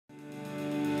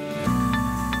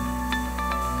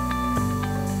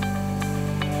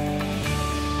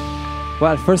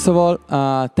Well, first of all,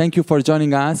 thank you for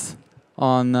joining us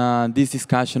on this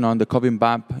discussion on the COVID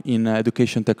map in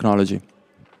education technology.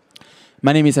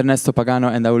 My name is Ernesto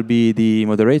Pagano, and I will be the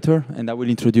moderator, and I will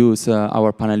introduce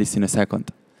our panelists in a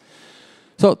second.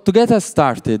 So to get us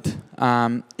started,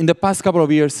 in the past couple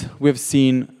of years, we have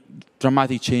seen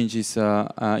dramatic changes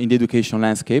in the education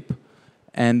landscape,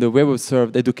 and we have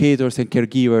observed educators and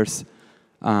caregivers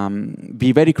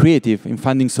be very creative in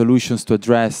finding solutions to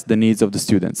address the needs of the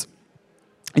students.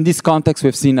 In this context,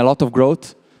 we've seen a lot of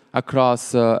growth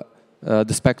across the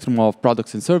spectrum of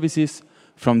products and services,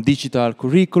 from digital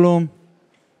curriculum,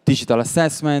 digital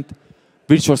assessment,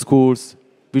 virtual schools,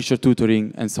 virtual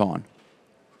tutoring, and so on.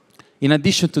 In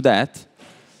addition to that,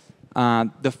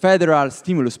 the federal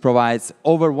stimulus provides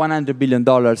over $100 billion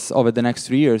over the next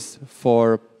 3 years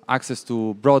for access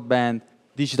to broadband,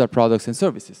 digital products, and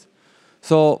services.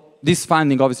 So this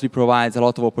funding obviously provides a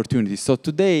lot of opportunities. So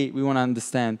today, we want to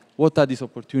understand what are these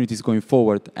opportunities going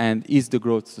forward, and is the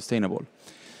growth sustainable?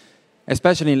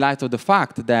 Especially in light of the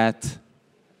fact that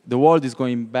the world is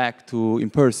going back to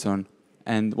in-person,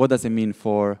 and what does it mean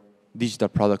for digital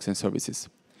products and services?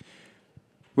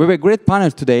 We have a great panel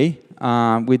today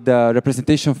with the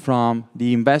representation from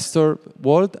the investor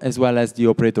world as well as the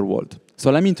operator world. So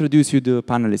let me introduce you to the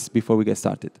panelists before we get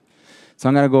started. So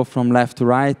I'm going to go from left to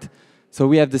right. So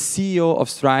we have the CEO of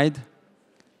Stride,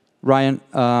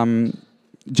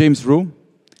 James Rhyu.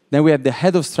 Then we have the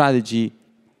head of strategy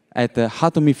at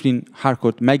Houghton, Mifflin,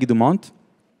 Harcourt, Maggie Demont.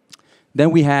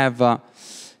 Then we have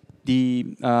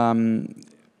the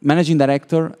managing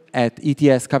director at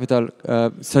ETS Capital,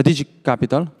 Strategic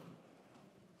Capital,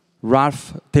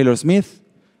 Ralph Taylor-Smith.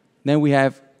 Then we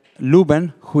have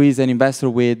Luben, who is an investor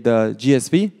with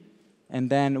GSV. And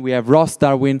then we have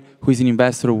Darwin, who is an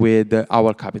investor with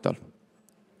Our Capital.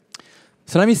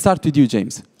 So let me start with you,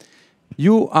 James.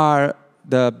 You are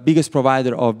the biggest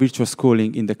provider of virtual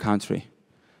schooling in the country.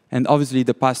 And obviously,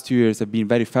 the past 2 years have been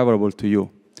very favorable to you.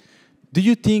 Do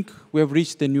you think we have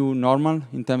reached the new normal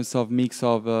in terms of mix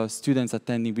of students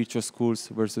attending virtual schools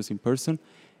versus in person?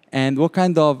 And what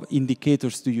kind of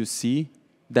indicators do you see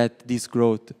that this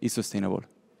growth is sustainable?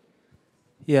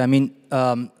 Yeah, I mean,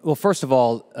 well, first of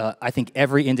all, I think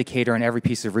every indicator and every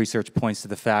piece of research points to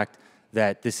the fact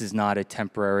that this is not a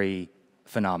temporary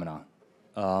phenomenon.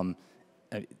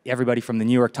 Everybody from the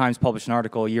New York Times published an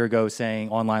article a year ago saying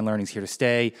online learning is here to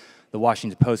stay. The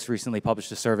Washington Post recently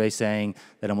published a survey saying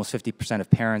that almost 50% of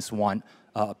parents want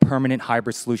a permanent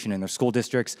hybrid solution in their school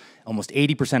districts. Almost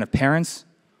 80% of parents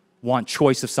want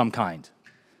choice of some kind.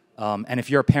 And if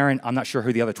you're a parent, I'm not sure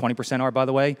who the other 20% are, by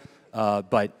the way,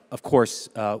 but of course,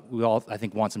 we all, I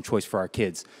think, want some choice for our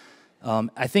kids.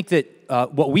 I think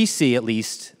that what we see, at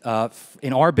least,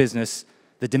 in our business,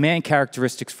 the demand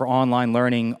characteristics for online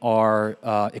learning are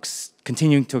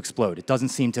continuing to explode. It doesn't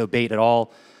seem to abate at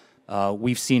all.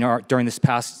 We've seen during this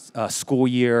past school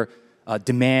year,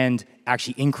 demand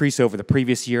actually increase over the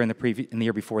previous year and the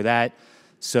year before that.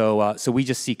 So we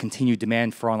just see continued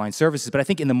demand for online services. But I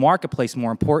think in the marketplace,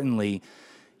 more importantly,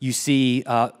 you see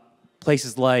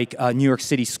places like New York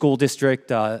City School District,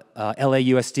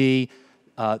 LAUSD,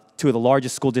 two of the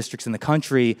largest school districts in the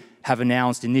country, have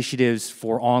announced initiatives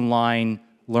for online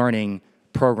learning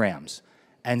programs.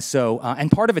 And so,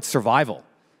 and part of it's survival.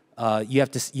 You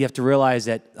have to realize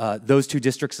that those two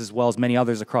districts, as well as many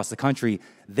others across the country,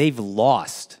 they've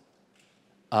lost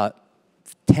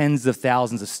tens of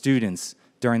thousands of students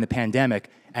during the pandemic,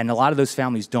 and a lot of those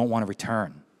families don't want to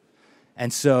return.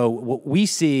 And so what we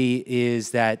see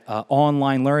is that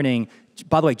online learning,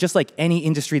 by the way, just like any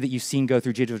industry that you've seen go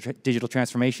through digital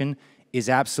transformation, is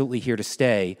absolutely here to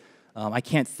stay. I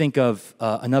can't think of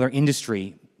another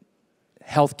industry,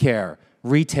 healthcare,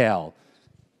 retail,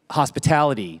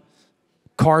 hospitality,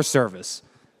 car service,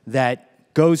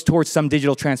 that goes towards some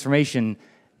digital transformation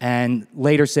and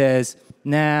later says,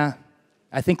 nah,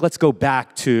 I think let's go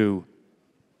back to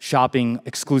shopping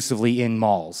exclusively in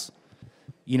malls.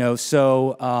 You know,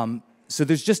 so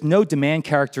there's just no demand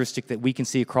characteristic that we can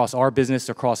see across our business,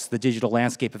 across the digital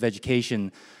landscape of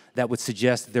education, that would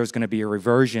suggest that there's going to be a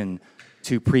reversion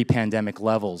to pre-pandemic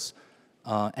levels.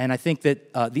 And I think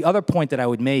that the other point that I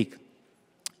would make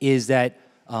is that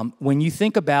when you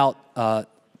think about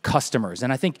customers,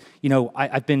 and I think, you know,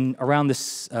 I've been around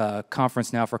this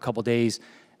conference now for a couple days,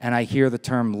 and I hear the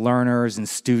term learners and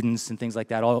students and things like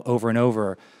that all over and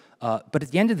over. But at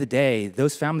the end of the day,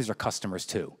 those families are customers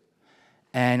too.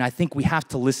 And I think we have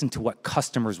to listen to what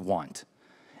customers want.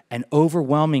 And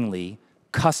overwhelmingly,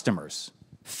 customers,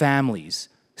 families,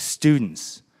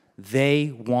 students,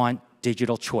 they want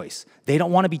digital choice. They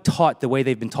don't want to be taught the way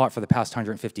they've been taught for the past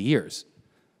 150 years.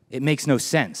 It makes no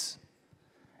sense.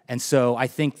 And so I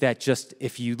think that just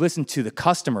if you listen to the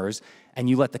customers and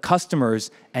you let the customers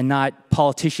and not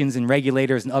politicians and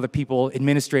regulators and other people,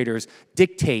 administrators,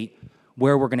 dictate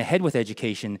where we're going to head with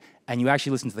education, and you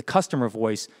actually listen to the customer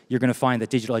voice, you're going to find that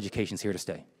digital education is here to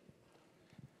stay.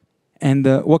 And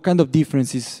what kind of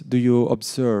differences do you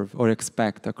observe or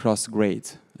expect across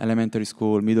grades? Elementary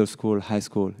school, middle school, high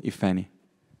school, if any?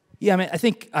 Yeah, I mean, I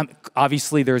think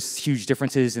obviously there's huge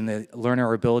differences in the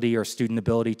learner ability or student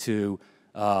ability to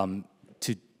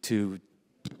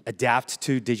adapt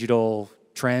to digital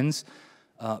trends.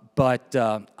 But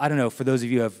I don't know, for those of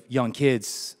you who have young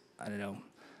kids, I don't know,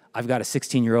 I've got a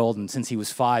 16-year-old, and since he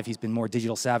was 5, he's been more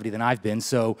digital savvy than I've been.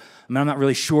 So I mean, I'm not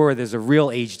really sure there's a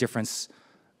real age difference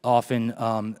often.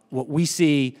 What we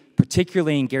see,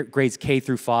 particularly in grades K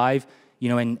through 5, you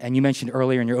know, and you mentioned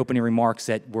earlier in your opening remarks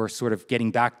that we're sort of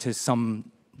getting back to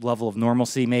some level of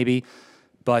normalcy maybe.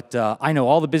 But I know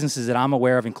all the businesses that I'm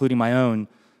aware of, including my own,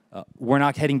 we're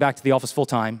not heading back to the office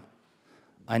full-time.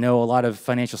 I know a lot of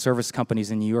financial service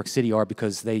companies in New York City are,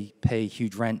 because they pay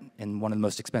huge rent in one of the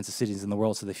most expensive cities in the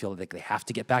world, so they feel like they have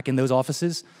to get back in those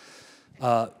offices.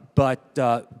 But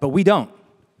we don't.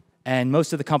 And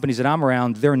most of the companies that I'm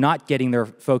around, they're not getting their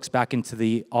folks back into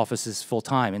the offices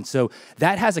full-time. And so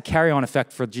that has a carry-on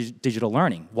effect for digital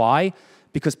learning. Why?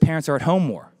 Because parents are at home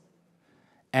more.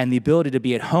 And the ability to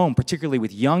be at home, particularly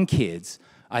with young kids,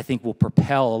 I think will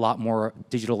propel a lot more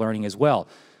digital learning as well.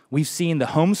 We've seen the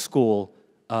homeschool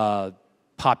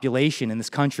population in this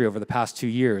country over the past 2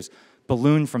 years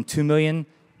balloon from 2 million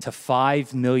to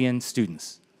 5 million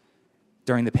students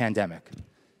during the pandemic.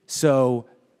 So,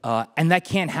 and that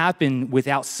can't happen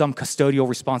without some custodial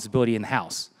responsibility in the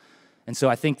house. And so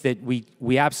I think that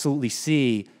we absolutely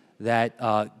see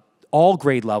that all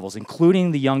grade levels,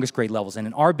 including the youngest grade levels, and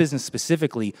in our business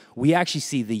specifically, we actually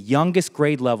see the youngest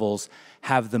grade levels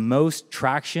have the most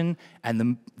traction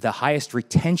and the highest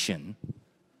retention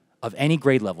of any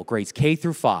grade level. Grades K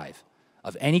through 5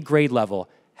 of any grade level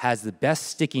has the best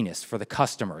stickiness for the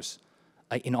customers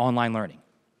in online learning.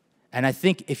 And I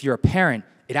think if you're a parent,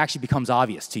 it actually becomes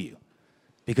obvious to you,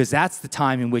 because that's the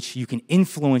time in which you can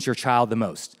influence your child the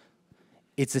most.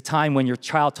 It's a time when your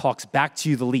child talks back to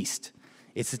you the least.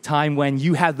 It's a time when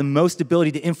you have the most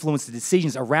ability to influence the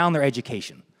decisions around their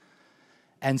education.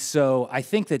 And so I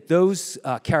think that those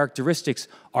characteristics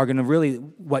are going to really,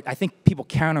 what I think people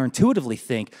counterintuitively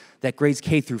think, that grades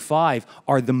K through 5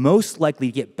 are the most likely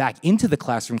to get back into the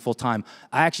classroom full-time.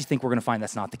 I actually think we're going to find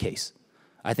that's not the case.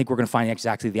 I think we're going to find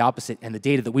exactly the opposite, and the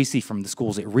data that we see from the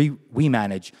schools that we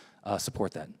manage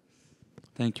support that.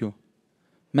 Thank you.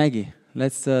 Maggie,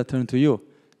 let's turn to you.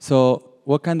 So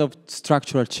what kind of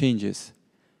structural changes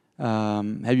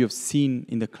have you seen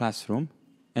in the classroom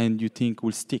and you think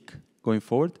will stick going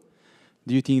forward?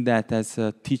 Do you think that as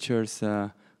teachers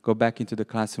go back into the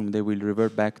classroom, they will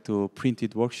revert back to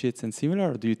printed worksheets and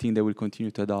similar, or do you think they will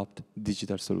continue to adopt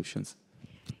digital solutions?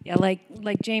 Yeah,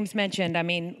 like James mentioned, I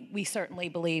mean, we certainly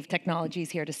believe technology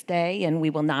is here to stay, and we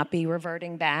will not be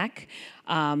reverting back.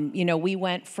 You know, we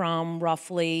went from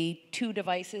roughly 2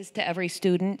 devices to every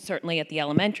student, certainly at the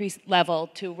elementary level,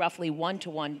 to roughly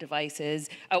 1-to-1 devices,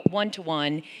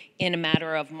 1-to-1 in a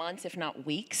matter of months, if not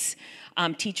weeks.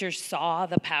 Teachers saw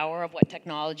the power of what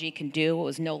technology can do. It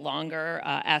was no longer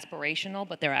aspirational,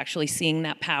 but they're actually seeing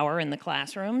that power in the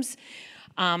classrooms.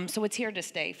 So it's here to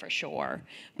stay for sure.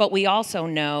 But we also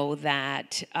know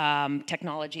that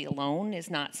technology alone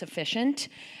is not sufficient,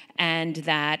 and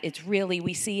that it's really,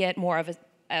 we see it more of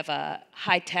a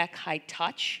high-tech,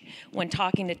 high-touch when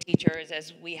talking to teachers,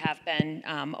 as we have been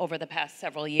over the past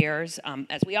several years,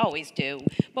 as we always do.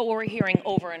 But what we're hearing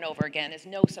over and over again is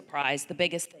no surprise. The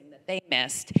biggest thing that they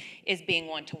missed is being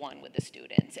one-to-one with the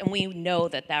students. And we know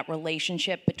that that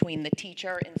relationship between the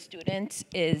teacher and students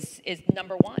is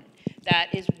number one.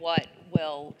 That is what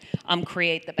will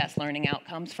create the best learning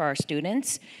outcomes for our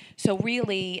students. So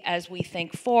really, as we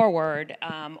think forward,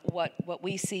 what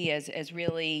we see as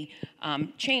really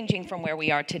changing from where we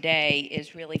are today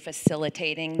is really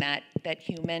facilitating that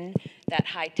human, that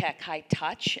high-tech,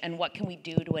 high-touch, and what can we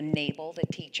do to enable the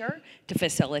teacher to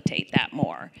facilitate that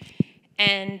more.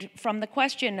 And from the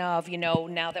question of, you know,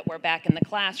 now that we're back in the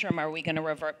classroom, are we going to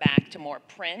revert back to more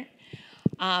print?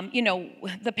 You know,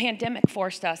 the pandemic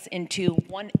forced us into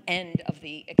one end of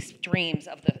the extremes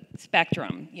of the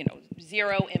spectrum, you know,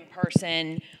 0 in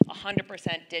person,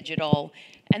 100% digital.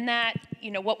 And that, you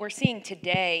know, what we're seeing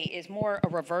today is more a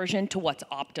reversion to what's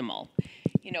optimal.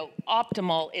 You know,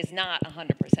 optimal is not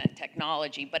 100%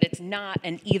 technology, but it's not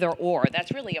an either or.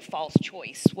 That's really a false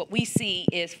choice. What we see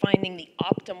is finding the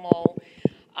optimal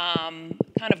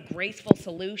kind of graceful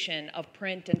solution of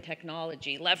print and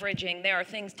technology, leveraging, there are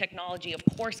things technology, of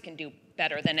course, can do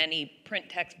better than any print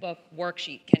textbook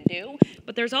worksheet can do,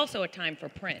 but there's also a time for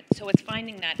print. So it's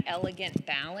finding that elegant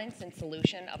balance and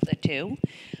solution of the two.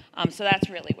 So that's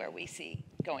really where we see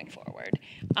going forward.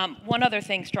 One other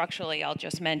thing structurally I'll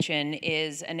just mention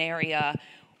is an area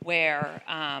where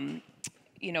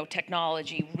you know,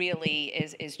 technology really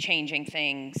is changing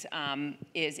things,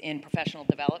 is in professional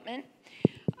development.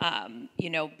 You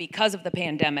know, because of the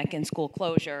pandemic and school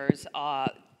closures,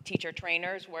 teacher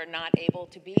trainers were not able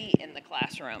to be in the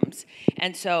classrooms.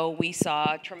 And so we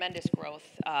saw tremendous growth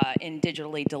in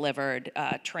digitally delivered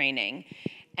training.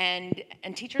 And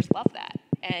teachers love that.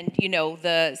 And, you know,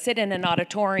 the sit in an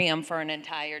auditorium for an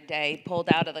entire day, pulled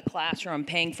out of the classroom,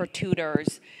 paying for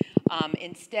tutors,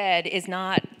 instead is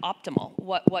not optimal.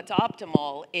 What's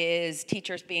optimal is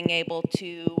teachers being able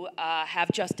to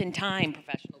have just-in-time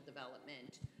professional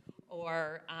development,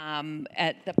 or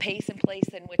at the pace and place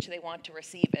in which they want to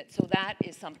receive it. So that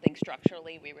is something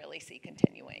structurally we really see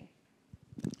continuing.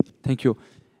 Thank you.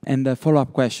 And a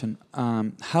follow-up question.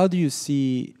 How do you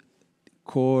see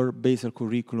core basic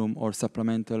curriculum or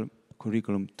supplemental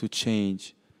curriculum to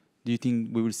change? Do you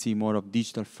think we will see more of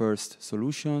digital-first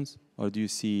solutions, or do you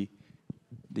see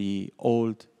the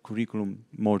old curriculum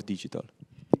more digital?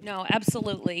 No,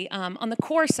 absolutely. On the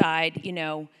core side, you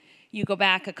know, you go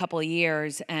back a couple of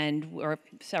years or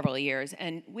several years,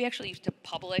 and we actually used to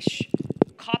publish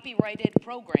copyrighted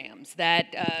programs that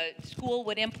school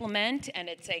would implement, and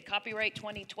it'd say copyright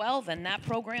 2012, and that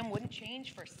program wouldn't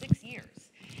change for 6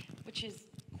 years, which is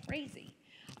crazy.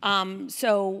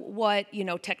 So what, you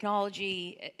know,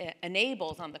 technology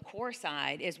enables on the core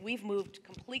side is we've moved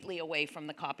completely away from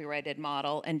the copyrighted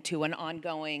model and to an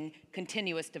ongoing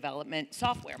continuous development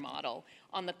software model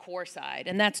on the core side,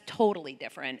 and that's totally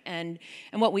different. And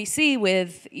what we see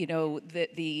with, you know,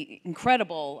 the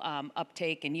incredible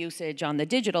uptake and usage on the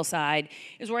digital side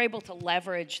is we're able to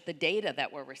leverage the data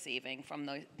that we're receiving from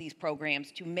these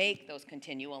programs to make those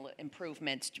continual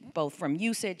improvements, both from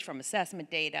usage, from assessment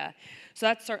data. So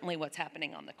that's certainly what's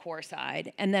happening on the core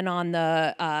side. And then on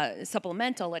the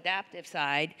supplemental adaptive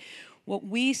side, what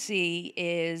we see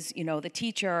is, you know, the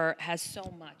teacher has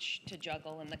so much to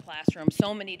juggle in the classroom,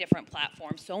 so many different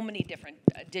platforms, so many different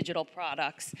digital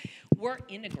products. We're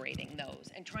integrating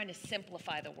those and trying to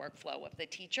simplify the workflow of the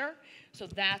teacher. So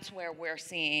that's where we're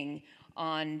seeing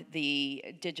on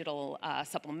the digital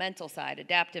supplemental side,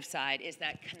 adaptive side, is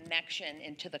that connection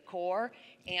into the core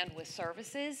and with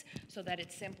services so that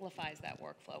it simplifies that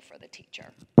workflow for the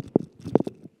teacher.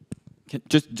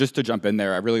 Just to jump in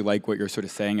there, I really like what you're sort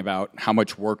of saying about how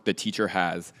much work the teacher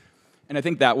has. And I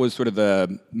think that was sort of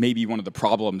maybe one of the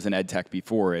problems in EdTech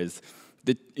before is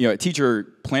that, you know, a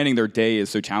teacher planning their day is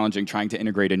so challenging, trying to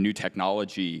integrate a new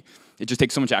technology. It just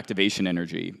takes so much activation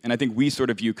energy. And I think we sort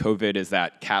of view COVID as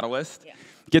that catalyst. Yeah.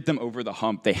 Get them over the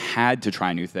hump. They had to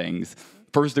try new things.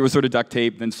 First there was sort of duct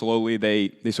tape, then slowly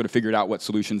they sort of figured out what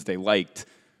solutions they liked.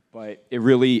 But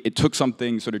it took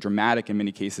something sort of dramatic in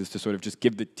many cases to sort of just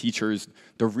give the teachers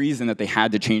the reason that they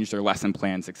had to change their lesson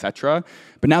plans, et cetera.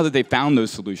 But now that they found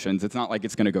those solutions, it's not like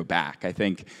it's going to go back. I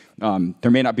think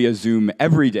there may not be a Zoom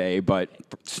every day, but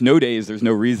snow days, there's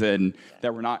no reason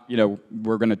that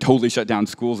we're going to totally shut down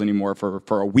schools anymore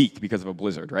for a week because of a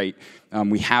blizzard, right?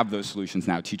 We have those solutions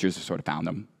now. Teachers have sort of found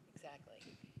them.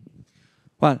 Exactly.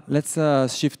 Well, let's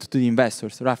shift to the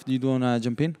investors. Raf, do you want to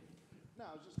jump in?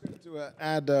 To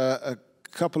add a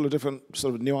couple of different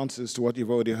sort of nuances to what you've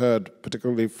already heard,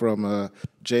 particularly from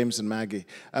James and Maggie.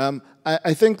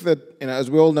 I think that, you know,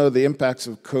 as we all know, the impacts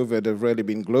of COVID have really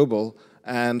been global,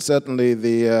 and certainly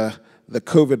the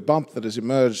COVID bump that has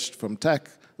emerged from tech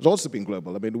has also been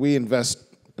global. I mean, we invest,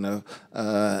 you know,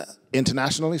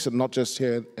 internationally, so not just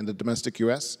here in the domestic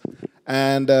US.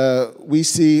 And we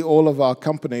see all of our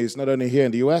companies, not only here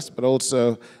in the US, but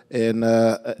also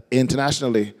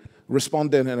internationally,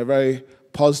 responding in a very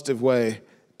positive way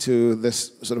to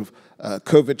this sort of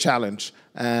COVID challenge.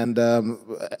 And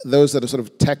those that are sort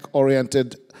of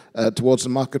tech-oriented towards the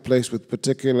marketplace with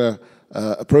particular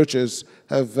approaches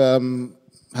have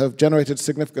generated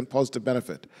significant positive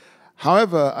benefit.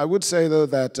 However, I would say, though,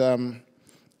 that you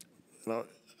know,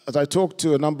 as I talk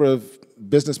to a number of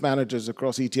business managers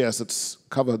across ETS that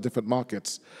cover different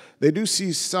markets, they do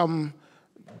see some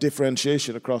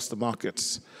differentiation across the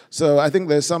markets. So I think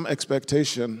there's some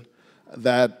expectation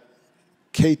that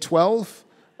K-12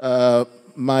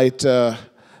 might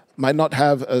not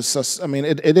have I mean,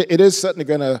 it is certainly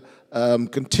going to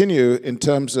continue in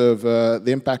terms of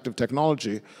the impact of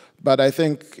technology, but I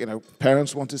think, you know,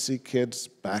 parents want to see kids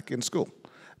back in school.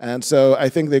 And so I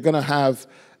think they're going to have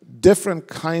different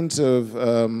kinds of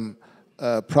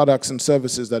products and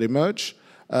services that emerge,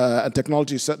 and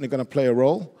technology is certainly going to play a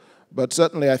role, but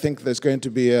certainly I think there's going to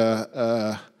be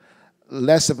a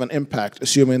less of an impact,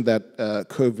 assuming that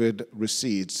COVID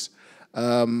recedes.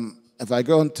 If I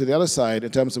go on to the other side,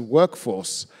 in terms of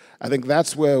workforce, I think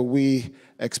that's where we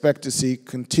expect to see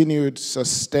continued,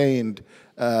 sustained,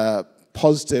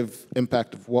 positive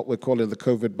impact of what we're calling the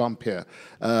COVID bump here.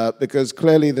 Because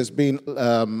clearly there's been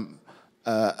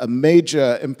a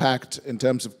major impact in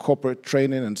terms of corporate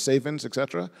training and savings, et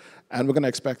cetera, and we're going to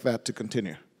expect that to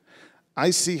continue. I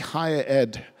see higher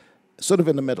ed sort of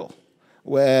in the middle,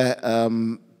 where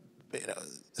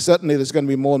certainly there's going to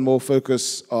be more and more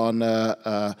focus on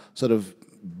sort of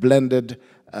blended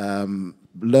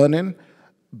learning,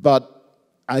 but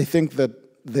I think that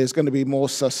there's going to be more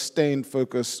sustained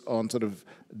focus on sort of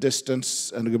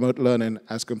distance and remote learning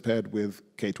as compared with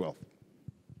K-12.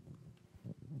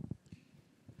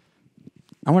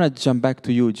 I want to jump back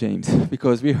to you, James,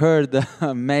 because we heard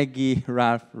Maggie,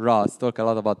 Ralph, Ross talk a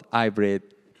lot about hybrid.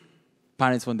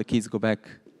 Parents want the kids to go back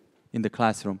in the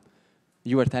classroom.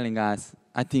 You were telling us,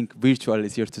 I think virtual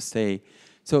is here to stay.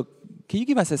 So can you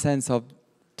give us a sense of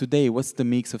today, what's the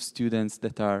mix of students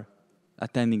that are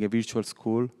attending a virtual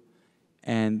school,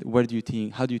 and how do you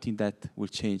think that will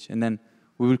change? And then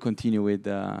we will continue with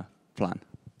the plan.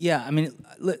 Yeah, I mean,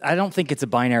 I don't think it's a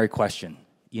binary question.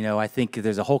 You know, I think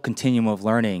there's a whole continuum of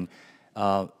learning.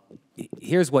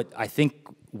 Here's what I think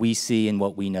we see and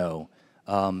what we know.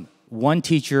 One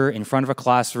teacher in front of a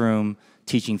classroom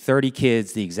teaching 30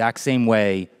 kids the exact same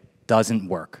way doesn't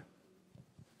work.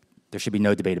 There should be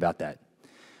no debate about that.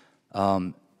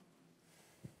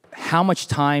 How much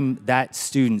time that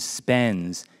student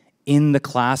spends in the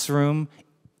classroom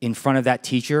in front of that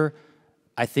teacher,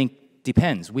 I think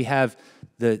depends. We have,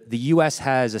 the US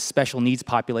has a special needs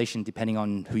population, depending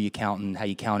on who you count and how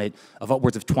you count it, of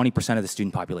upwards of 20% of the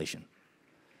student population.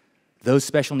 Those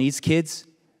special needs kids,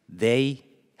 they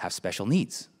have special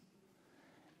needs.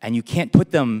 And you can't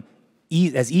put them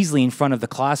as easily in front of the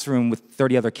classroom with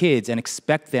 30 other kids and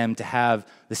expect them to have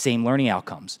the same learning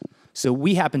outcomes. So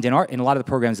we happen to, in a lot of the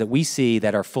programs that we see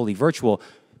that are fully virtual,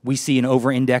 we see an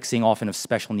over-indexing often of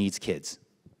special needs kids.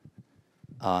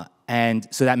 And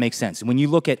so that makes sense. And when you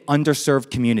look at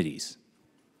underserved communities,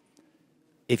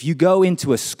 if you go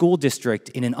into a school district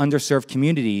in an underserved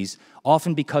communities,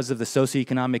 often because of the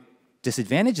socioeconomic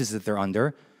disadvantages that they're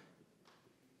under,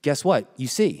 guess what? You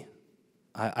see.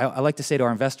 I like to say to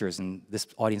our investors, and this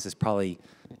audience is probably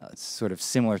sort of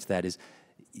similar to that, is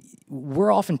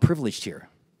we're often privileged here.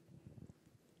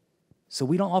 So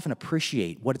we don't often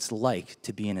appreciate what it's like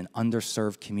to be in an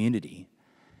underserved community,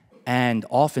 and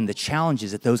often the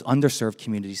challenges that those underserved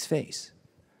communities face.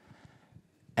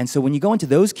 And so when you go into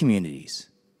those communities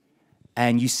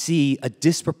and you see a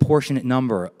disproportionate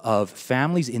number of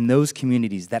families in those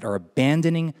communities that are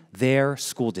abandoning their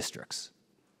school districts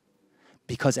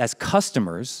because as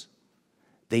customers,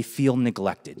 they feel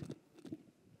neglected.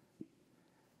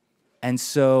 And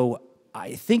so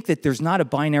I think that there's not a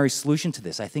binary solution to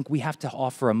this. I think we have to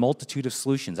offer a multitude of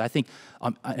solutions. I think,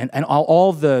 and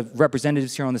all the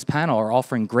representatives here on this panel are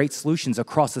offering great solutions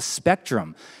across the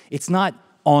spectrum. It's not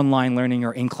online learning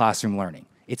or in-classroom learning.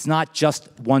 It's not just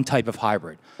one type of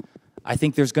hybrid. I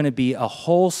think there's going to be a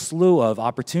whole slew of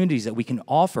opportunities that we can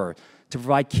offer to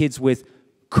provide kids with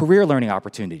career learning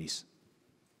opportunities,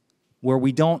 where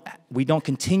we don't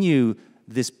continue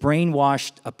this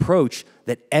brainwashed approach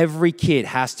that every kid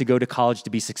has to go to college to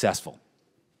be successful.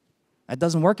 That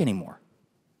doesn't work anymore.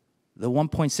 The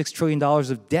 $1.6 trillion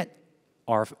of debt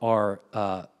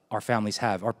our families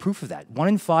have are proof of that. 1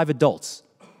 in 5 adults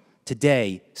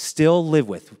today still live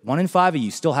with, 1 in 5 of you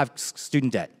still have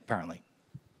student debt, apparently.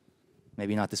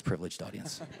 Maybe not this privileged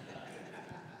audience.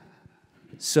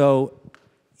 So,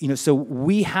 so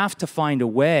we have to find a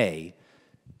way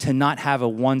to not have a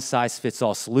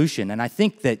one-size-fits-all solution. And I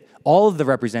think that all of the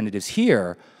representatives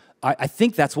here, I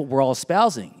think that's what we're all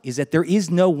espousing, is that there is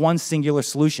no one singular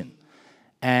solution.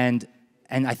 And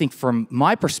I think from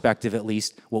my perspective, at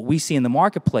least, what we see in the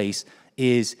marketplace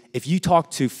is if you talk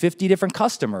to 50 different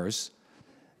customers,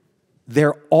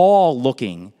 they're all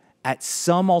looking at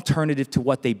some alternative to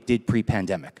what they did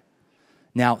pre-pandemic.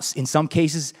 Now, in some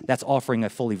cases, that's offering a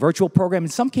fully virtual program. In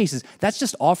some cases, that's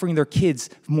just offering their kids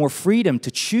more freedom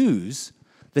to choose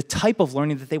the type of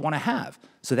learning that they want to have.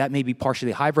 So that may be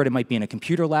partially hybrid. It might be in a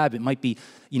computer lab. It might be,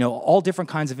 all different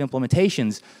kinds of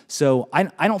implementations. So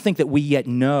I don't think that we yet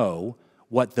know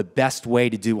what the best way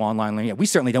to do online learning is. We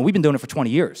certainly don't. We've been doing it for 20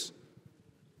 years.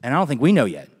 And I don't think we know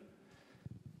yet.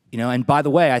 And by the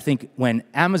way, I think when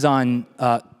Amazon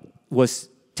was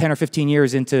 10 or 15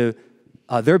 years into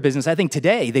their business, I think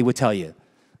today they would tell you,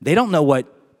 they don't know what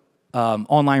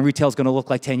online retail is going to look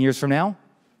like 10 years from now.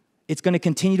 It's going to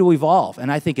continue to evolve,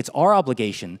 and I think it's our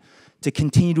obligation to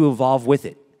continue to evolve with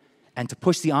it and to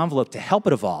push the envelope to help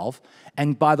it evolve.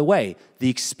 And by the way, the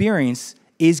experience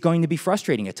is going to be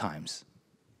frustrating at times,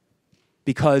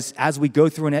 because as we go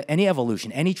through any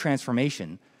evolution, any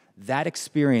transformation, that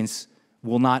experience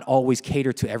will not always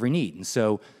cater to every need. And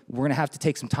so we're going to have to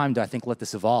take some time to, I think, let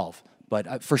this evolve.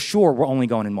 But for sure, we're only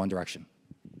going in one direction.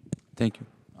 Thank you.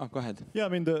 Oh, go ahead. Yeah, I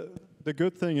mean, the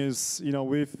good thing is, you know,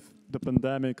 with the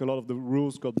pandemic, a lot of the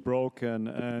rules got broken,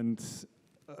 and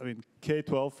I mean,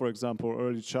 K-12, for example,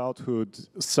 early childhood,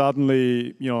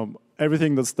 suddenly, you know,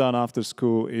 everything that's done after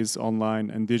school is online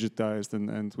and digitized,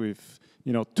 and with,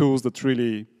 you know, tools that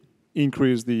really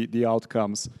increase the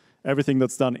outcomes. Everything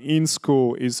that's done in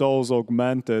school is also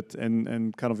augmented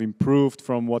and kind of improved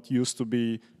from what used to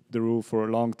be the rule for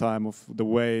a long time of the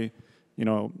way, you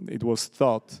know, it was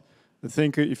taught. I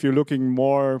think if you're looking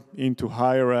more into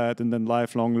higher ed and then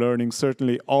lifelong learning,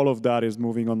 certainly all of that is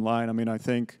moving online. I mean, I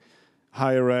think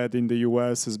higher ed in the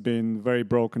US has been very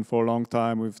broken for a long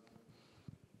time with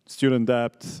student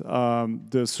debt.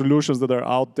 The solutions that are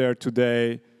out there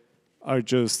today are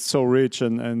just so rich,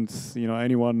 and you know,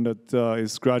 anyone that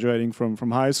is graduating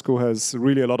from high school has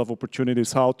really a lot of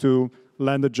opportunities how to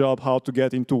land a job, how to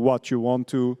get into what you want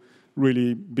to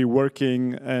really be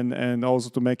working, and also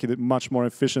to make it much more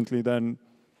efficiently than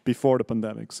before the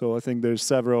pandemic. So I think there's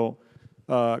several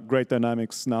great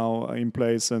dynamics now in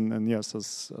place, and yes,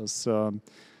 as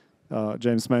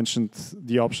James mentioned,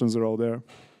 the options are all there.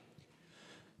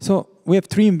 So we have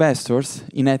 3 investors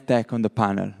in EdTech on the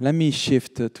panel. Let me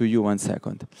shift to you 1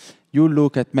 second. You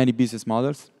look at many business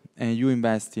models, and you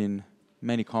invest in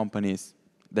many companies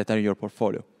that are in your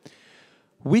portfolio.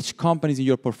 Which companies in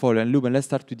your portfolio, and Luben, let's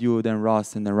start with you, then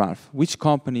Ross, and then Ralph. Which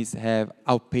companies have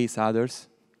outpaced others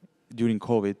during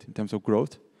COVID in terms of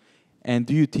growth? And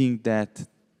do you think that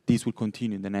this will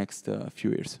continue in the next few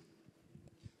years?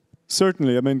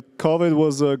 Certainly. I mean, COVID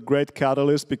was a great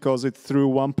catalyst because it threw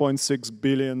 1.6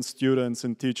 billion students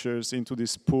and teachers into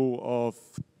this pool of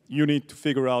you need to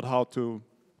figure out how to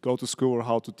go to school or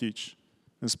how to teach.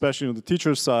 Especially on the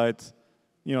teacher side,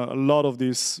 you know, a lot of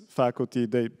these faculty,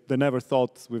 they never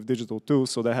thought with digital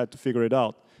tools, so they had to figure it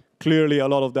out. Clearly, a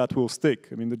lot of that will stick.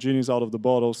 I mean, the genie's out of the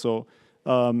bottle, so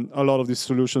a lot of these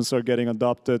solutions are getting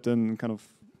adopted and kind of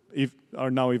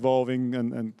are now evolving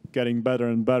and getting better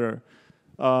and better.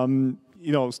 You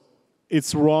know,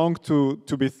 it's wrong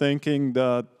to be thinking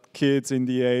that kids in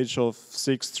the age of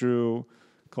 6 through,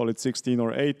 call it 16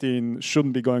 or 18,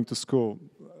 shouldn't be going to school.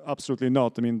 Absolutely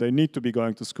not. I mean, they need to be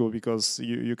going to school because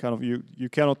you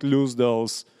cannot lose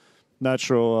those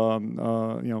natural,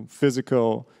 you know,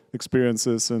 physical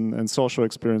experiences and social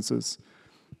experiences.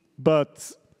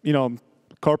 But, you know,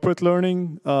 corporate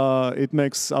learning, it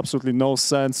makes absolutely no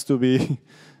sense to be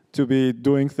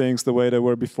doing things the way they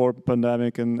were before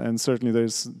pandemic, and certainly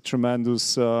there's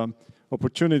tremendous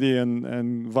opportunity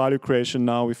and value creation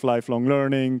now with lifelong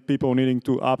learning, people needing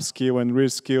to upskill and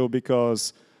reskill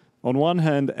because on one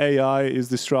hand, AI is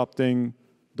disrupting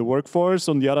the workforce.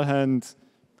 On the other hand,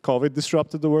 COVID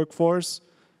disrupted the workforce.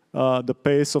 The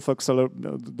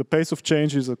pace of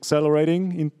change is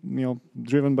accelerating, you know,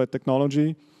 driven by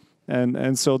technology,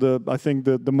 and so I think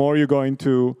the more you go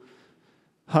into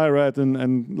higher ed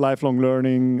and lifelong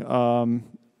learning,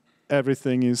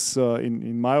 everything is,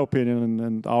 in my opinion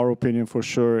and our opinion for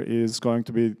sure, is going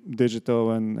to be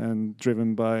digital and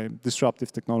driven by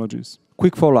disruptive technologies.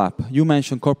 Quick follow-up. You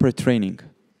mentioned corporate training.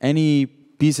 Any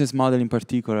business model in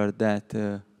particular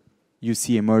that you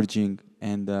see emerging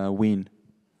and win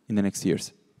in the next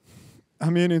years? I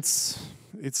mean, it's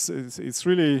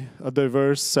really a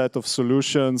diverse set of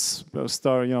solutions.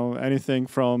 You know, anything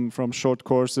from short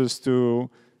courses to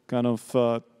kind of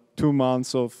 2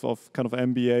 months of kind of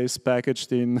MBAs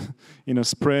packaged in a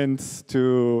sprint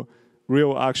to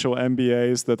real actual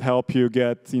MBAs that help you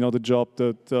get, you know, the job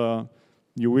that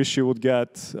you wish you would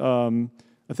get.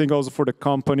 I think also for the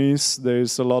companies,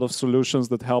 there's a lot of solutions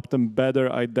that help them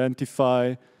better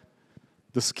identify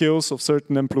the skills of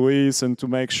certain employees and to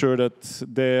make sure that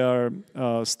they are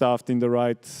staffed in the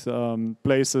right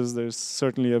places. There's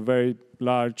certainly a very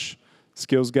large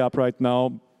skills gap right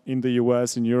now in the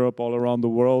US, in Europe, all around the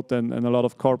world, and a lot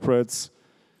of corporations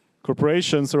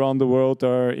around the world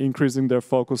are increasing their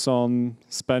focus on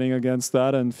spending against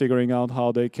that and figuring out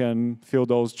how they can fill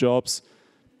those jobs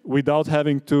without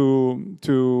having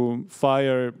to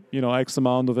fire, you know, X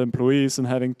amount of employees and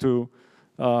having to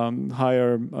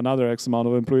hire another X amount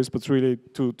of employees, but really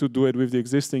to do it with the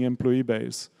existing employee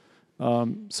base.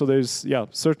 So there's, yeah,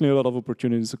 certainly a lot of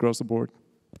opportunities across the board.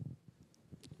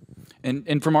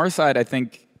 And from our side, I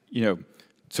think,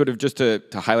 sort of just to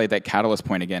highlight that catalyst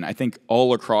point again, I think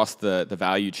all across the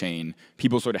value chain,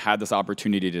 people sort of had this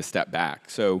opportunity to step back.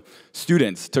 So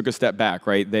students took a step back,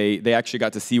 right? They actually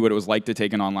got to see what it was like to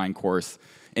take an online course.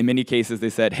 In many cases, they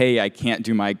said, hey, I can't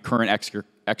do my current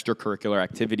extracurricular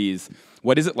activities.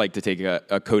 What is it like to take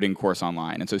a coding course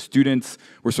online? And so students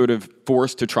were sort of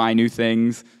forced to try new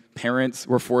things. Parents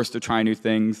were forced to try new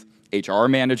things. HR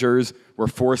managers were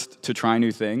forced to try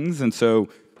new things. And so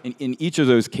in each of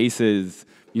those cases,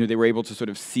 they were able to sort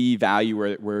of see value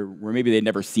where maybe they'd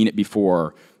never seen it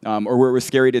before, or where it was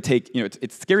scary to take,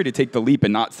 it's scary to take the leap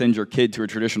and not send your kid to a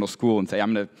traditional school and say,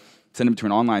 I'm going to send them to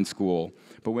an online school.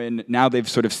 But when now they've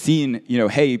sort of seen,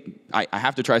 hey, I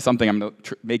have to try something, I'm going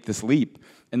to make this leap,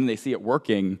 and then they see it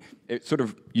working, it sort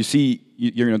of, you see,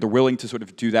 they're willing to sort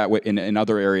of do that in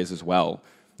other areas as well.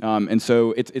 And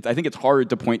so I think it's hard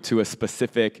to point to a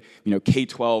specific,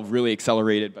 K-12 really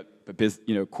accelerated,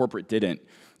 but corporate didn't.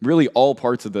 Really all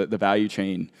parts of the value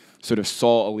chain sort of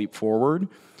saw a leap forward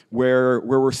where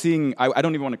we're seeing, I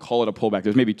don't even want to call it a pullback,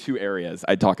 there's maybe two areas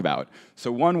I'd talk about.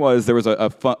 So one was there was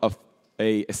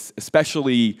a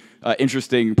especially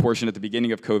interesting portion at the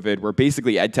beginning of COVID where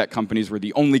basically EdTech companies were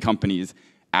the only companies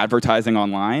advertising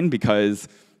online because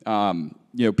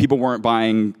people weren't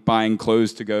buying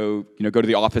clothes to go to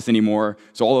the office anymore.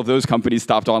 So all of those companies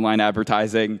stopped online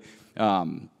advertising.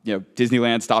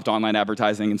 Disneyland stopped online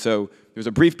advertising, and so there was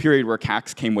a brief period where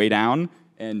CACs came way down,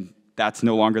 and that's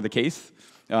no longer the case.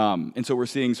 And so we're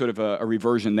seeing sort of a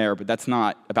reversion there, but that's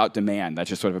not about demand. That's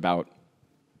just sort of about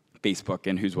Facebook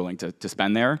and who's willing to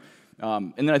spend there.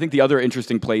 And then I think the other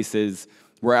interesting place is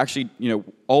we're actually,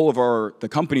 all of the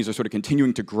companies are sort of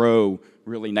continuing to grow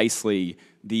really nicely.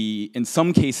 In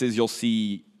some cases, you'll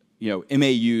see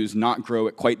MAUs not grow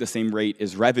at quite the same rate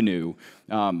as revenue,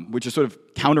 which is sort of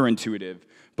counterintuitive,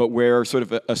 but where sort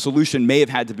of a solution may have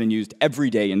had to have been used every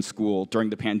day in school during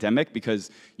the pandemic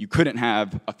because you couldn't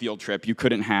have a field trip, you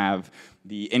couldn't have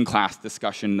the in-class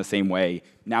discussion the same way.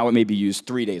 Now it may be used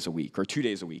 3 days a week or 2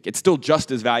 days a week. It's still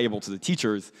just as valuable to the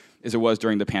teachers as it was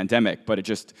during the pandemic, but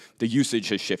the usage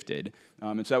has shifted.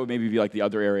 And so that would maybe be like the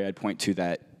other area I'd point to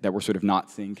that we're sort of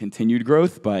not seeing continued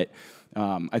growth, but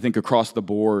I think across the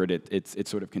board, it's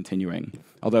sort of continuing.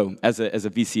 Although, as a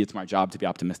VC, it's my job to be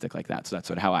optimistic like that, so that's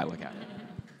sort of how I look at it.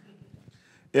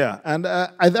 Yeah, and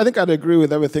I think I'd agree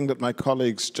with everything that my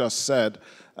colleagues just said.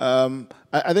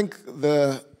 I think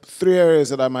the three areas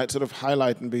that I might sort of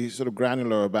highlight and be sort of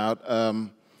granular about.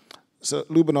 So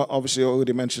Luben obviously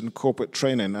already mentioned corporate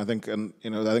training. I think, I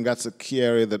think that's a key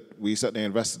area that we certainly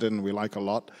invested in. We like a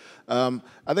lot. I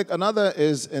think another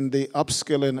is in the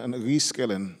upskilling and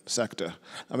reskilling sector.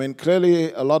 I mean,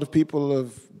 clearly a lot of people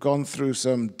have gone through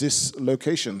some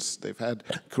dislocations. They've had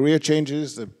career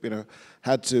changes. They've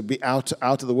had to be out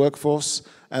of the workforce,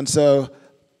 and so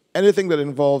anything that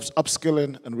involves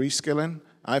upskilling and reskilling,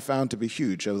 I found to be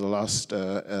huge over the last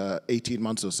 18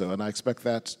 months or so, and I expect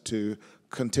that to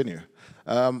continue.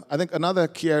 I think another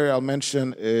key area I'll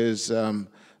mention is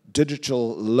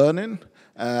digital learning,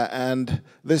 and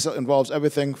this involves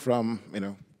everything from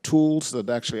tools that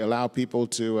actually allow people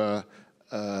to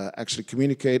actually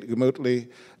communicate remotely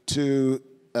to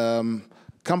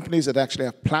companies that actually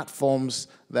have platforms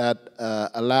that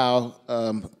allow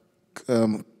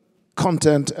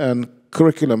content and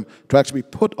curriculum to actually be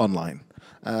put online.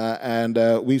 And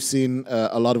we've seen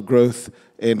a lot of growth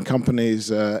in companies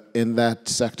in that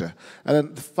sector. And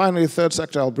then finally, the third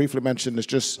sector I'll briefly mention is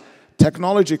just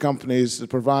technology companies that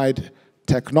provide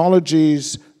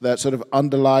technologies that sort of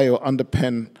underlie or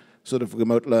underpin sort of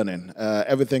remote learning.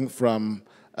 Everything from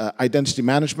identity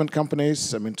management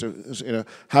companies, I mean,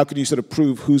 how can you sort of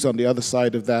prove who's on the other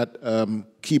side of that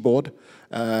keyboard,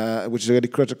 which is really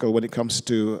critical when it comes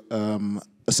to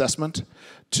assessment,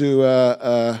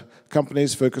 to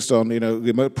companies focused on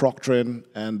remote proctoring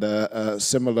and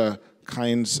similar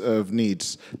kinds of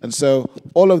needs. And so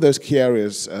all of those key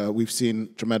areas, we've seen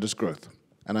tremendous growth,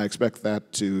 and I expect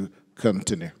that to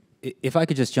continue. If I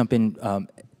could just jump in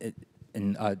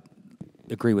and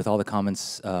agree with all the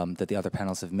comments that the other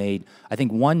panelists have made. I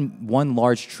think one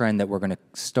large trend that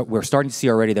we're starting to see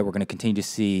already that we're going to continue to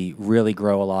see really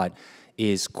grow a lot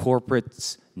is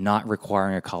corporates not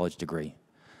requiring a college degree.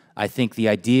 I think the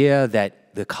idea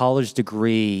that the college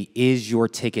degree is your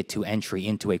ticket to entry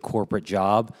into a corporate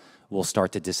job will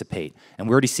start to dissipate. And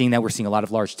we're already seeing that. We're seeing a lot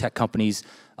of large tech companies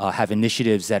have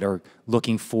initiatives that are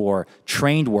looking for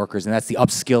trained workers, and that's the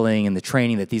upskilling and the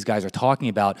training that these guys are talking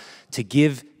about, to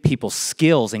give people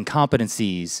skills and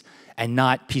competencies and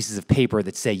not pieces of paper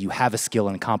that say you have a skill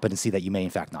and a competency that you may in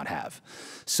fact not have.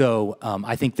 So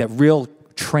I think that real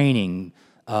training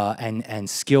and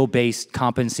skill-based,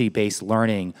 competency-based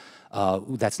learning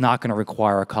that's not going to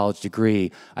require a college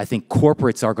degree, I think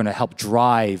corporates are going to help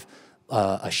drive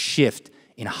a shift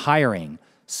in hiring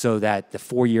so that the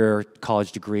 4-year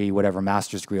college degree, whatever,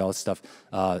 master's degree, all this stuff,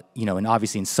 you know, and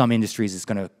obviously in some industries it's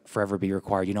going to forever be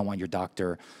required. You don't want your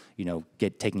doctor, you know,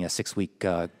 taking a 6-week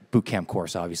boot camp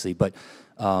course, obviously, but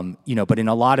you know, but in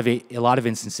a lot of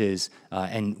instances,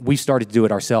 and we started to do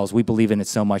it ourselves. We believe in it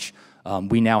so much.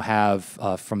 We now have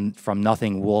from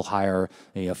nothing, we'll hire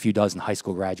a few dozen high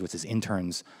school graduates as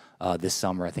interns this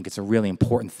summer. I think it's a really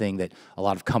important thing that a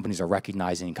lot of companies are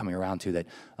recognizing and coming around to, that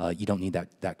you don't need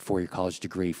that 4-year college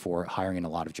degree for hiring in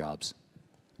a lot of jobs.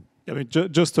 I mean,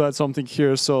 just to add something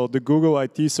here, so the Google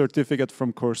IT certificate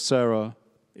from Coursera,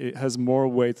 it has more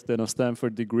weight than a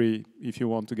Stanford degree if you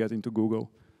want to get into Google.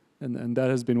 And that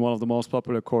has been one of the most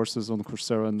popular courses on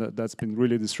Coursera, and that's been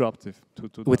really disruptive.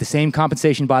 With the same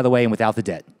compensation, by the way, and without the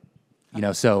debt. You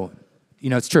know, so, you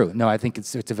know, it's true. No, I think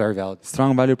it's a very valid.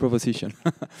 Strong value proposition.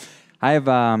 I have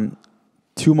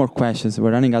 2 more questions.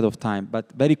 We're running out of time, but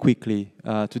very quickly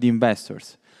to the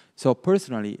investors. So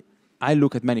personally, I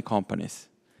look at many companies.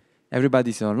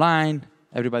 Everybody's online.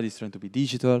 Everybody's trying to be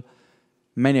digital.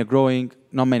 Many are growing.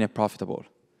 Not many are profitable.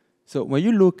 So when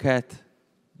you look at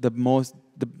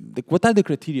what are the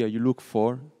criteria you look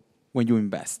for when you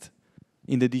invest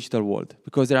in the digital world?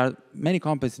 Because there are many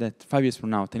companies that 5 years from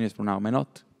now, 10 years from now, may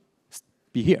not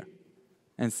be here.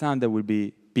 And some that will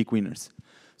be big winners.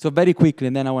 So very quickly,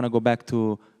 and then I want to go back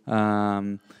to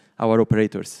our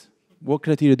operators. What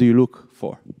criteria do you look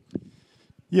for?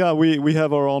 Yeah, we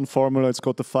have our own formula. It's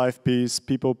called the 5 Ps: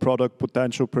 people, product,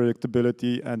 potential,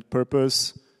 predictability, and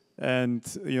purpose. And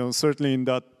you know, certainly in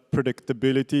that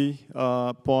predictability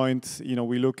point, you know,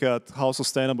 we look at how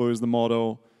sustainable is the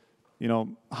model, you know,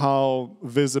 how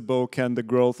visible can the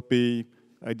growth be.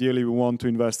 Ideally, we want to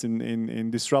invest in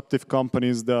disruptive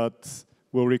companies that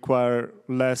will require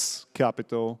less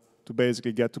capital to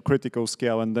basically get to critical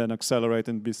scale and then accelerate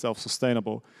and be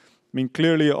self-sustainable. I mean,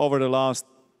 clearly over the last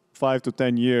 5 to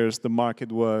 10 years, the market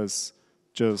was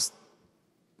just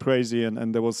crazy,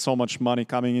 and there was so much money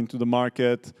coming into the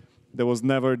market. There was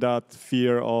never that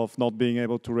fear of not being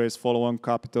able to raise follow-on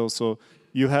capital. So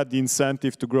you had the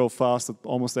incentive to grow fast at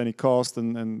almost any cost,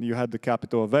 and you had the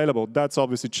capital available. That's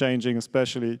obviously changing,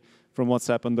 especially from what's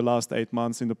happened the last 8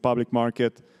 months in the public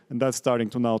market, and that's starting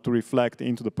to now to reflect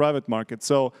into the private market.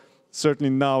 So certainly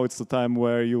now it's the time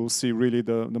where you'll see really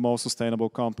the most sustainable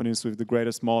companies with the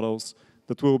greatest models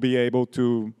that will be able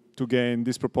to gain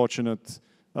disproportionate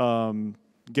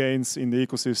gains in the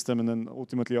ecosystem, and then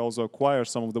ultimately also acquire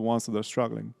some of the ones that are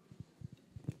struggling.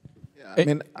 Yeah, I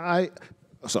mean,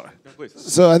 sorry. No,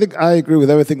 so I think I agree with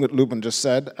everything that Luben just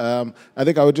said. I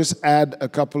think I would just add a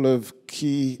couple of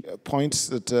key points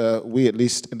that we at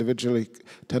least individually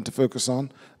tend to focus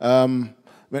on.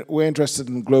 We're interested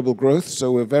in global growth,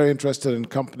 so we're very interested in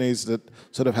companies that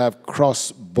sort of have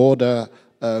cross-border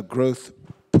growth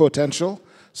potential.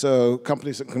 So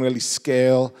companies that can really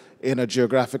scale in a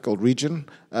geographical region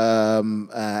and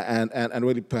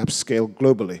really perhaps scale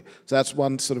globally. So that's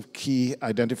one sort of key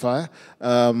identifier.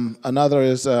 Another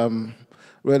is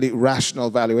really rational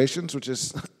valuations, which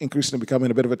is increasingly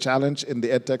becoming a bit of a challenge in the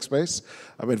EdTech space.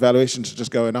 I mean, valuations are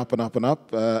just going up and up and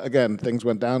up. Again, things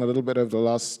went down a little bit over the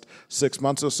last 6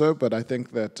 months or so, but I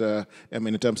think that, I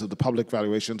mean, in terms of the public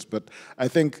valuations, but I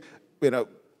think, you know,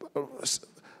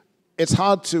 it's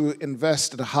hard to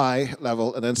invest at a high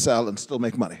level and then sell and still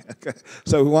make money. Okay?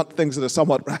 So we want things that are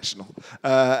somewhat rational.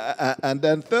 And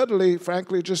then thirdly,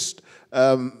 frankly, just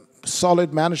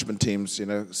solid management teams, you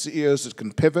know, CEOs that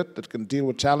can pivot, that can deal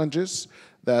with challenges,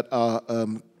 that are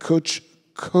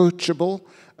coachable,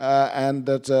 and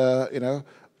that, you know,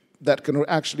 that can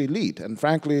actually lead. And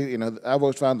frankly, you know, I've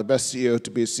always found the best CEO to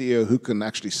be a CEO who can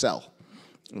actually sell.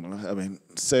 You know, I mean,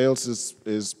 sales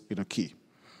is you know, key.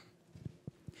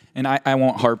 And I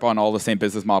won't harp on all the same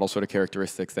business model sort of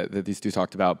characteristics that these two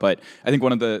talked about, but I think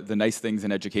one of the nice things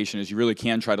in education is you really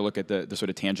can try to look at the sort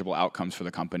of tangible outcomes for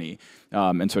the company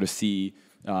and sort of see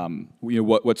you know,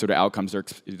 what sort of outcomes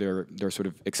they're sort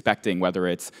of expecting, whether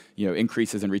it's, you know,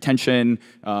 increases in retention,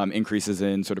 increases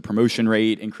in sort of promotion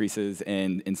rate, increases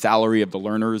in salary of the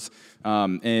learners,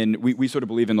 and we sort of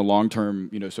believe in the long term,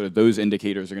 you know, sort of those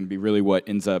indicators are going to be really what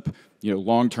ends up, you know,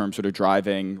 long term sort of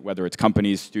driving whether it's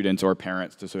companies, students, or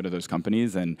parents to sort of those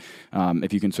companies, and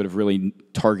if you can sort of really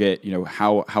target, you know,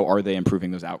 how are they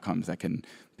improving those outcomes, that can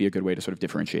be a good way to sort of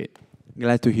differentiate.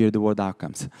 Glad to hear the word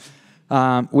outcomes.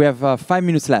 We have 5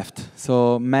 minutes left.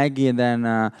 So Maggie and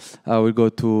then we'll go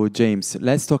to James.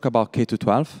 Let's talk about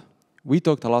K-12. We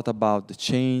talked a lot about the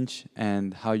change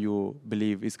and how you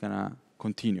believe it's going to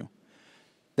continue.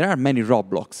 There are many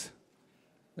roadblocks.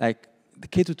 Like the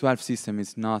K-12 system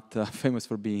is not famous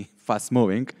for being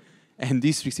fast-moving, and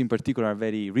districts in particular are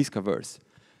very risk-averse.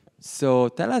 So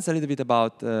tell us a little bit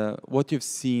about what you've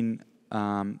seen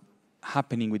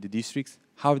happening with the districts,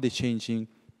 how are they changing,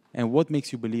 and what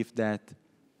makes you believe that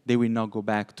they will not go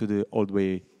back to the old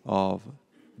way of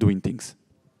doing things?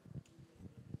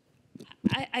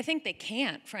 I think they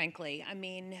can't, frankly. I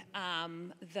mean,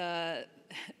 the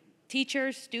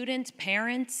teachers, students,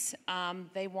 parents,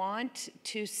 they want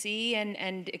to see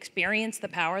and experience the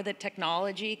power that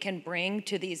technology can bring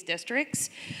to these districts.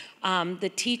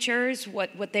 The teachers,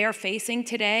 what they are facing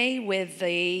today with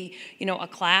a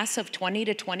class of 20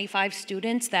 to 25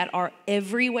 students that are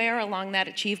everywhere along that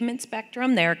achievement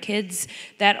spectrum. There are kids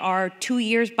that are 2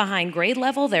 years behind grade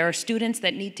level. There are students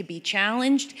that need to be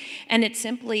challenged, and it's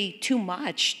simply too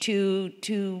much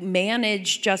to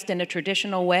manage just in a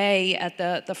traditional way at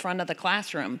the front of the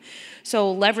classroom.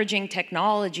 So leveraging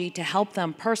technology to help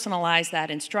them personalize that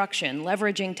instruction,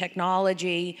 leveraging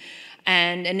technology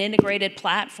and an integrated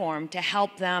platform to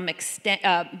help them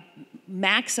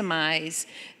maximize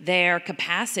their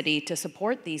capacity to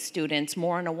support these students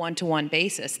more on a one-to-one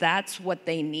basis. That's what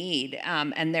they need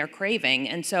and they're craving.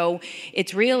 And so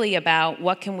it's really about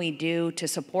what can we do to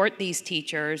support these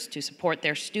teachers, to support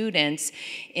their students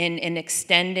in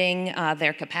extending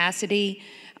their capacity,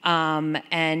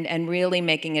 and really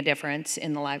making a difference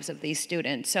in the lives of these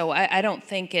students. So I don't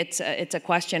think it's a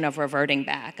question of reverting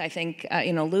back. I think,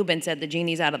 Luben said the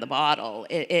genie's out of the bottle.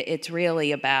 It's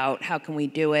really about how can we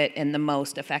do it in the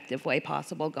most effective way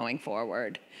possible going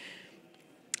forward.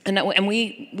 And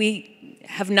we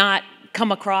have not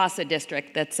come across a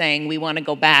district that's saying we want to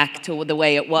go back to the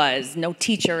way it was. No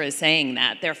teacher is saying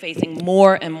that. They're facing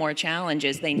more and more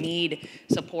challenges. They need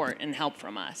support and help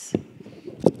from us.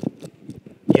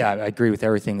 Yeah, I agree with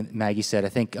everything that Maggie said. I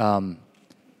think,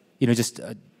 just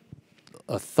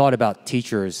a thought about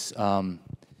teachers.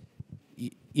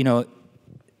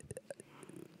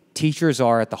 Teachers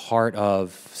are at the heart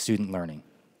of student learning,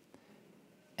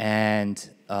 and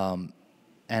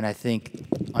I think,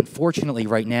 unfortunately,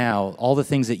 right now, all the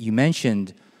things that you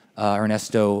mentioned,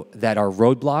 Ernesto, that are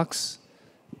roadblocks,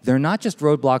 they're not just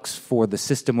roadblocks for the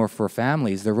system or for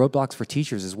families. They're roadblocks for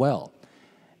teachers as well.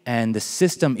 And the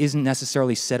system isn't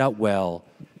necessarily set up well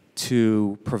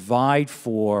to provide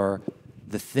for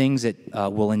the things that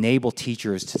will enable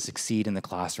teachers to succeed in the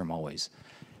classroom always.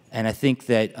 And I think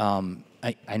that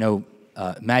I know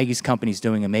Maggie's company is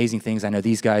doing amazing things. I know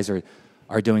these guys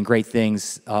are doing great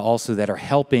things also that are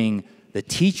helping the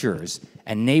teachers,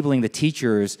 enabling the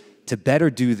teachers to better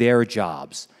do their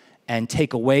jobs and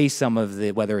take away some of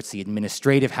the, whether it's the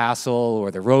administrative hassle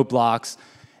or the roadblocks.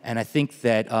 And I think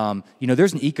that,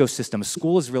 there's an ecosystem. A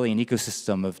school is really an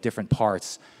ecosystem of different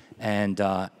parts. And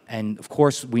of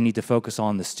course, we need to focus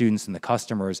on the students and the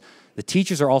customers. The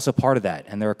teachers are also part of that,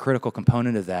 and they're a critical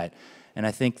component of that. And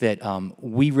I think that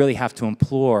we really have to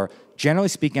implore, generally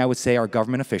speaking, I would say our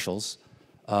government officials,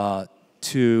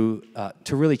 to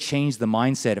really change the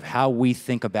mindset of how we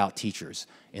think about teachers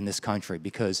in this country.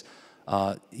 Because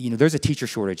there's a teacher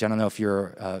shortage. I don't know if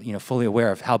you're fully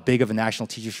aware of how big of a national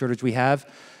teacher shortage we have,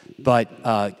 but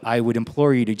I would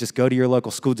implore you to just go to your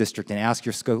local school district and ask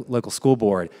your local school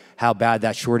board how bad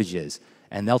that shortage is,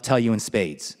 and they'll tell you in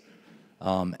spades.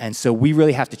 And so we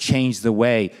really have to change the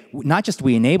way, not just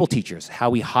we enable teachers, how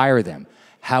we hire them,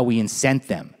 how we incent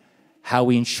them, how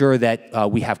we ensure that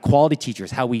we have quality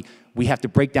teachers, how we have to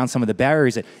break down some of the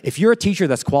barriers. That if you're a teacher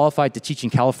that's qualified to teach in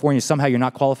California, somehow you're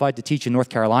not qualified to teach in North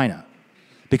Carolina,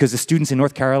 because the students in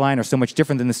North Carolina are so much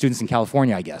different than the students in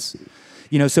California, I guess.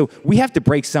 So we have to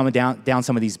break down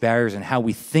some of these barriers and how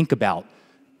we think about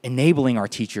enabling our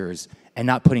teachers and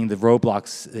not putting the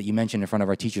roadblocks that you mentioned in front of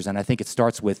our teachers. And I think it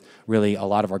starts with really a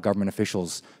lot of our government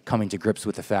officials coming to grips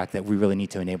with the fact that we really need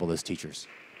to enable those teachers.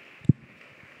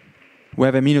 We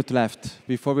have a minute left.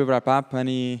 Before we wrap up,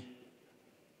 anything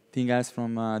else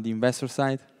from the investor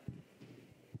side?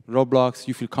 Roadblocks,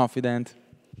 you feel confident?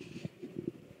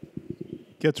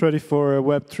 Get ready for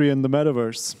Web3 and the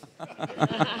metaverse.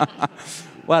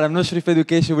 Well, I'm not sure if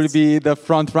education will be the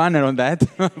front runner on that,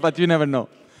 but you never know.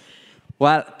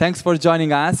 Well, thanks for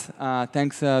joining us.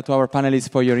 Thanks to our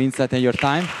panelists for your insight and your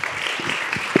time.